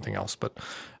from something else, but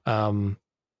yeah, I'm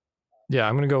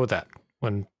gonna go with that.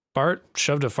 When Bart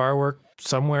shoved a firework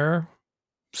somewhere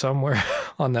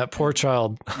on that poor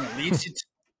child. It leads you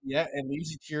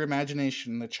to your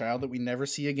imagination. The child that we never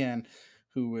see again,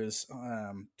 who was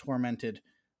tormented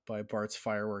by Bart's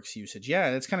fireworks usage.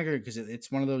 Yeah, that's kind of good because it's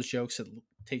one of those jokes that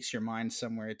takes your mind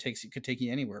somewhere. It could take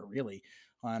you anywhere really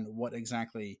on what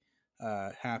exactly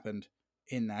happened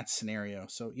in that scenario.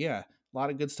 So yeah, a lot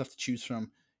of good stuff to choose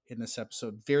from in this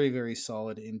episode. Very, very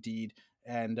solid indeed.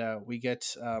 And we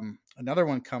get another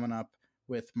one coming up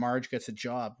with Marge Gets a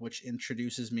Job, which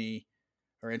introduces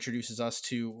us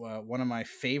to one of my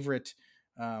favorite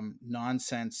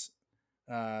nonsense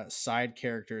side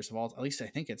characters of all. At least I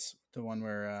think it's the one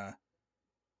where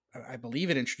I believe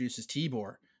it introduces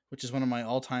Tibor, which is one of my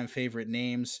all-time favorite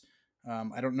names.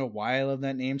 I don't know why I love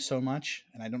that name so much,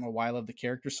 and I don't know why I love the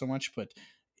character so much, but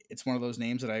it's one of those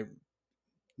names that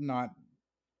not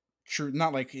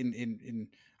like in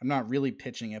I'm not really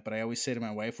pitching it, but I always say to my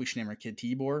wife we should name our kid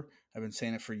Tibor. I've been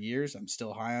saying it for years. I'm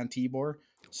still high on Tibor.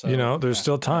 So there's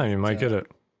still time. You might get it.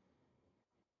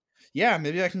 Yeah,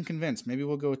 maybe I can convince. Maybe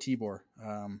we'll go with Tibor.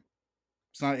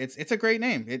 It's a great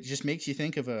name. It just makes you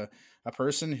think of a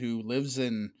person who lives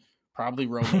in probably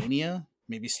Romania,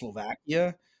 maybe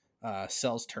Slovakia,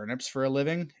 sells turnips for a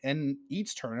living, and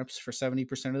eats turnips for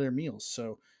 70% of their meals.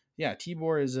 So yeah,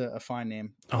 Tibor is a fine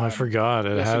name. Oh, I forgot.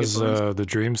 It has the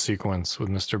dream sequence with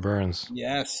Mr. Burns.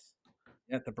 Yes.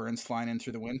 Yeah, the Burns flying in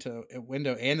through the window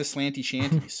and the slanty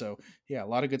shanty. So yeah, a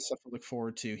lot of good stuff to look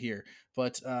forward to here.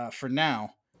 But for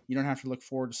now, you don't have to look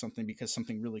forward to something because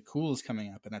something really cool is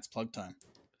coming up, and that's plug time.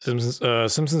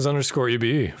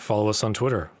 Simpsons_EBE. Follow us on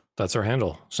Twitter. That's our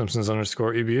handle.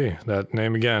 Simpsons_EBE. That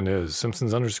name again is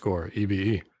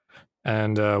Simpsons_EBE.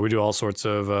 And we do all sorts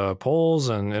of polls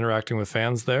and interacting with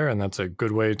fans there. And that's a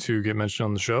good way to get mentioned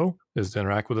on the show, is to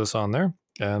interact with us on there.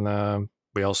 And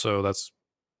that's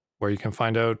where you can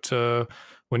find out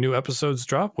when new episodes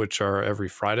drop, which are every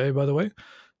Friday, by the way.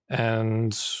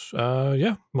 And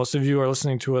most of you are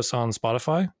listening to us on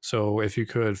Spotify. So if you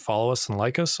could follow us and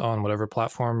like us on whatever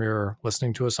platform you're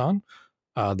listening to us on,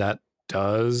 that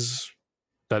is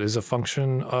a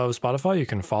function of Spotify. You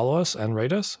can follow us and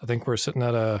rate us. I think we're sitting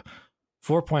at a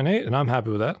 4.8, and I'm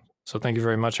happy with that. So thank you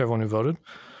very much, everyone who voted,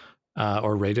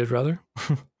 or rated, rather.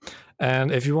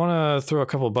 And if you want to throw a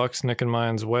couple bucks Nick and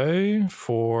mine's way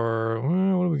for,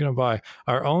 what are we going to buy?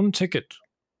 Our own ticket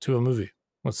to a movie.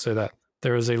 Let's say that.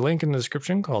 There is a link in the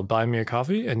description called Buy Me a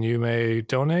Coffee, and you may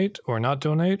donate or not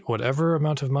donate whatever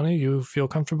amount of money you feel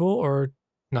comfortable, or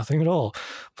nothing at all.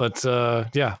 But we're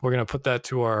going to put that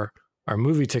to our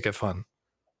movie ticket fund.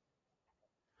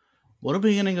 What are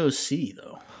we going to go see,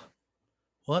 though?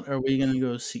 What are we going to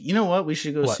go see? You know what we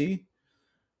should go see?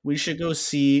 We should go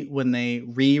see when they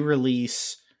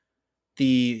re-release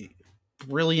the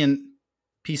brilliant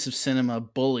piece of cinema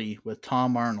Bully with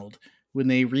Tom Arnold. When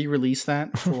they re-release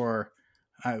that for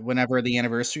whenever the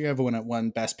anniversary of when it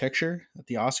won Best Picture at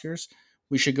the Oscars,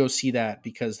 we should go see that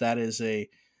because that is a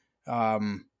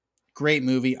great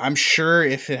movie. I'm sure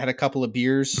if it had a couple of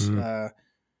beers or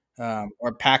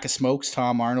a pack of smokes,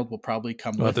 Tom Arnold will probably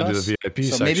come with us. We'll have to do the VIP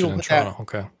section in Toronto.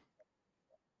 Okay.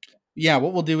 Yeah,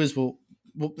 what we'll do is we'll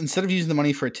instead of using the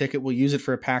money for a ticket, we'll use it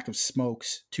for a pack of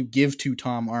smokes to give to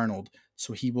Tom Arnold,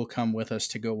 so he will come with us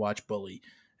to go watch Bully,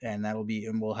 and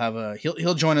we'll have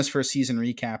he'll join us for a season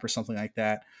recap or something like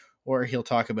that, or he'll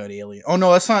talk about Alien. Oh no,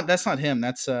 that's not him.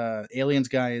 That's Aliens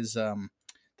guy is the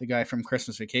guy from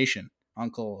Christmas Vacation,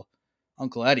 Uncle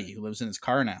Eddie, who lives in his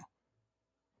car now.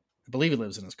 I believe he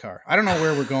lives in his car. I don't know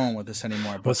where we're going with this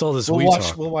anymore. But what's all this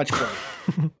talk? We'll watch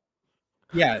Bully.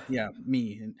 Yeah,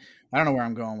 me. I don't know where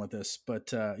I'm going with this,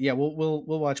 but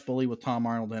we'll watch Bully with Tom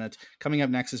Arnold in it. Coming up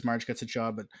next is Marge Gets a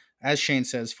Job, but as Shane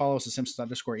says, follow us at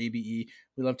Simpsons_ABE.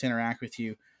 We love to interact with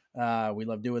you. We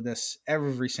love doing this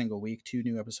every single week, 2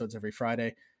 new episodes every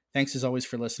Friday. Thanks as always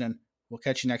for listening. We'll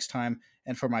catch you next time.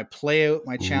 And for my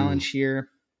challenge here,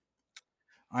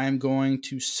 I am going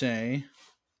to say,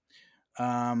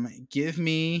 give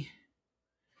me,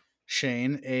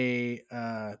 Shane,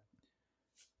 because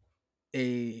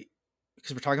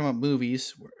we're talking about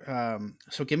movies,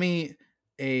 so give me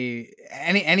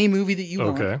any movie that you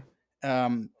want.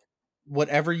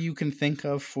 Whatever you can think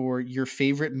of for your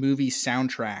favorite movie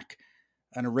soundtrack,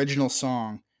 an original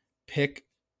song. Pick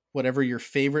whatever your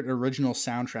favorite original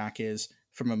soundtrack is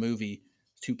from a movie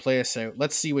to play us out.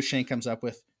 Let's see what Shane comes up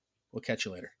with. We'll catch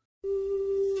you later.